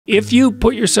If you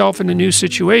put yourself in a new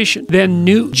situation, then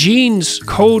new genes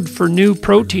code for new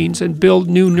proteins and build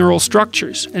new neural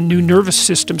structures and new nervous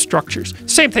system structures.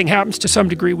 Same thing happens to some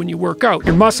degree when you work out.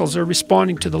 Your muscles are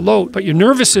responding to the load, but your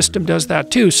nervous system does that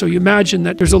too. So you imagine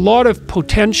that there's a lot of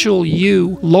potential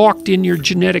you locked in your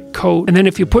genetic code. And then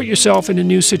if you put yourself in a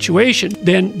new situation,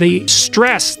 then the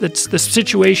stress, that's the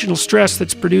situational stress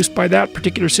that's produced by that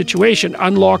particular situation,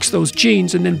 unlocks those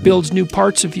genes and then builds new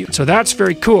parts of you. So that's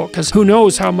very cool, because who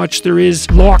knows how much there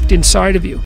is locked inside of you.